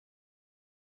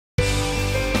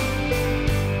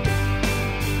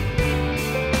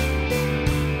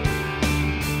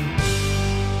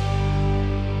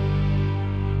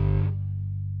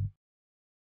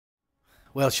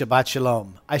Well, Shabbat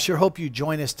Shalom. I sure hope you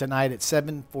join us tonight at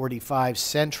 7:45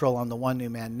 Central on the One New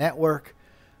Man Network.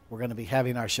 We're going to be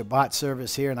having our Shabbat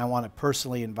service here, and I want to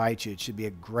personally invite you. It should be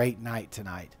a great night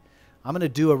tonight. I'm going to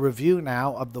do a review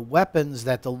now of the weapons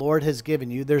that the Lord has given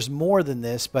you. There's more than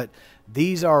this, but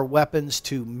these are weapons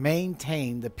to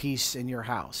maintain the peace in your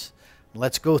house.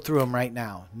 Let's go through them right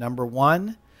now. Number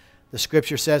one, the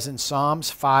scripture says in Psalms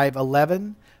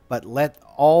 5:11, "But let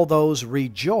all those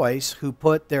rejoice who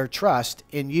put their trust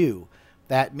in you."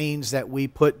 That means that we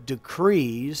put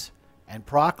decrees and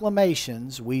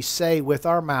proclamations, we say with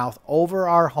our mouth over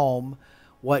our home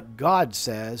what God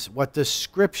says, what the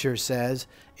scripture says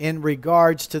in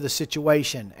regards to the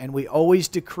situation. And we always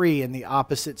decree in the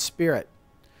opposite spirit.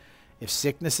 If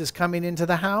sickness is coming into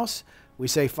the house, we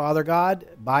say, Father God,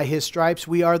 by His stripes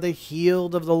we are the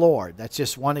healed of the Lord. That's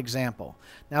just one example.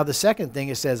 Now the second thing,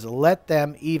 it says, let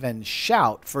them even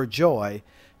shout for joy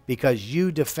because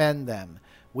you defend them.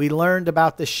 We learned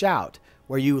about the shout,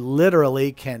 where you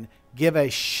literally can give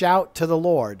a shout to the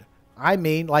Lord. I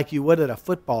mean, like you would at a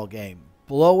football game.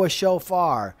 Blow a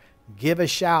shofar, give a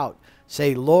shout.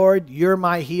 Say, Lord, you're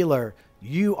my healer.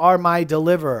 You are my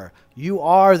deliverer. You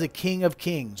are the King of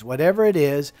Kings. Whatever it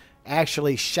is,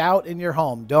 actually shout in your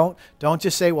home. Don't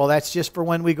just say, well, that's just for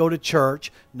when we go to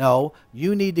church. No,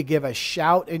 you need to give a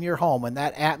shout in your home. When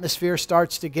that atmosphere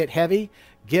starts to get heavy,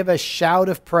 give a shout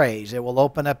of praise. It will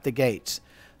open up the gates.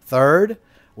 Third,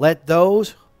 let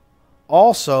those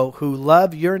also who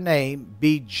love your name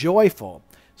be joyful.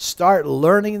 Start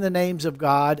learning the names of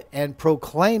God and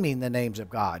proclaiming the names of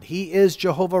God. He is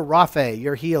Jehovah Rapha,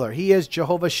 your healer. He is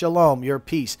Jehovah Shalom, your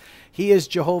peace. He is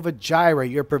Jehovah Jireh,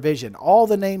 your provision. All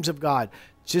the names of God.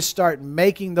 Just start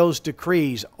making those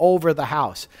decrees over the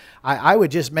house. I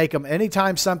would just make them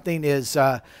anytime something is,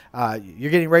 you're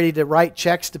getting ready to write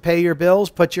checks to pay your bills,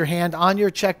 put your hand on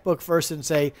your checkbook first and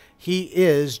say, He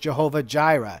is Jehovah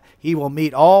Jireh. He will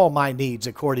meet all my needs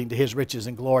according to His riches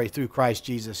and glory through Christ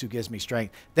Jesus who gives me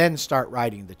strength. Then start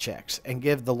writing the checks and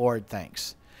give the Lord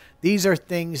thanks. These are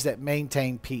things that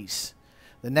maintain peace.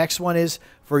 The next one is,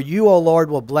 for you, O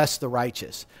Lord, will bless the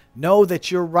righteous. Know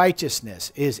that your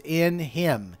righteousness is in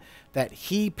Him, that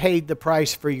He paid the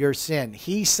price for your sin.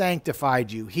 He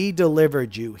sanctified you. He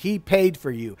delivered you. He paid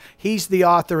for you. He's the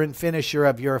author and finisher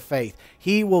of your faith.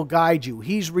 He will guide you.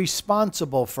 He's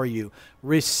responsible for you.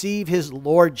 Receive His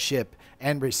lordship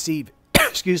and receive,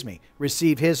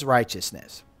 receive His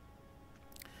righteousness.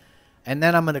 And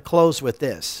then I'm going to close with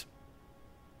this.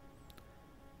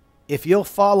 If you'll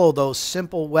follow those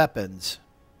simple weapons,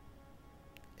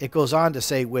 it goes on to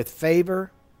say, with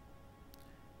favor,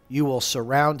 you will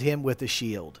surround him with a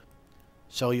shield.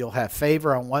 So you'll have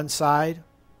favor on one side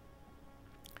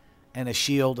and a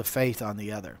shield of faith on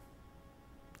the other.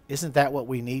 Isn't that what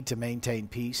we need to maintain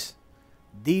peace?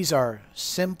 These are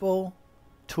simple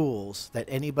tools that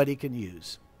anybody can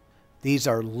use. These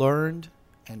are learned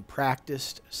and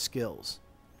practiced skills.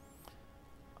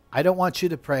 I don't want you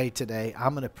to pray today.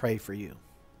 I'm going to pray for you.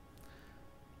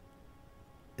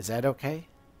 Is that okay?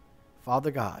 Father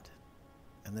God,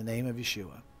 in the name of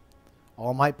Yeshua,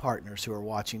 all my partners who are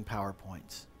watching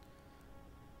PowerPoints,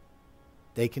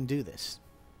 they can do this.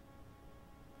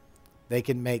 They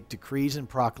can make decrees and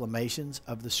proclamations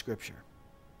of the Scripture.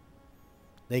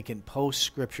 They can post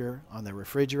Scripture on their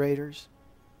refrigerators,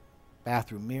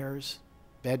 bathroom mirrors,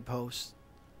 bedposts,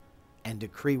 and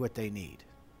decree what they need.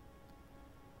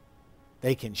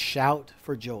 They can shout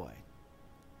for joy.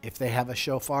 If they have a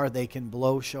shofar, they can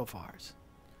blow shofars.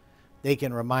 They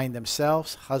can remind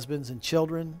themselves, husbands and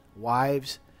children,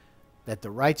 wives, that the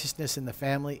righteousness in the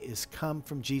family is come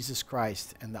from Jesus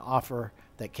Christ and the offer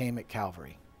that came at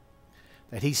Calvary.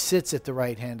 That He sits at the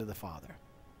right hand of the Father.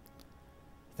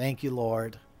 Thank you,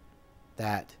 Lord,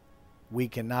 that we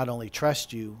can not only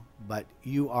trust You, but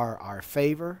You are our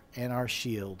favor and our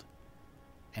shield.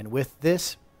 And with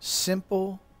this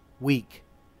simple week,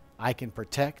 I can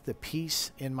protect the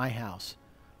peace in my house,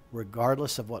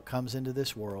 regardless of what comes into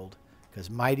this world, because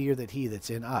mightier that He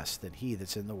that's in us than he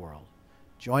that's in the world.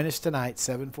 Join us tonight,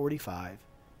 7:45.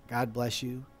 God bless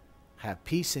you. Have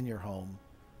peace in your home.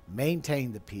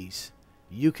 Maintain the peace.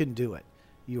 You can do it.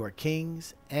 You are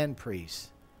kings and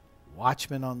priests,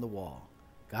 watchmen on the wall.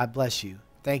 God bless you.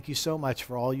 Thank you so much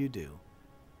for all you do,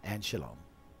 and shalom.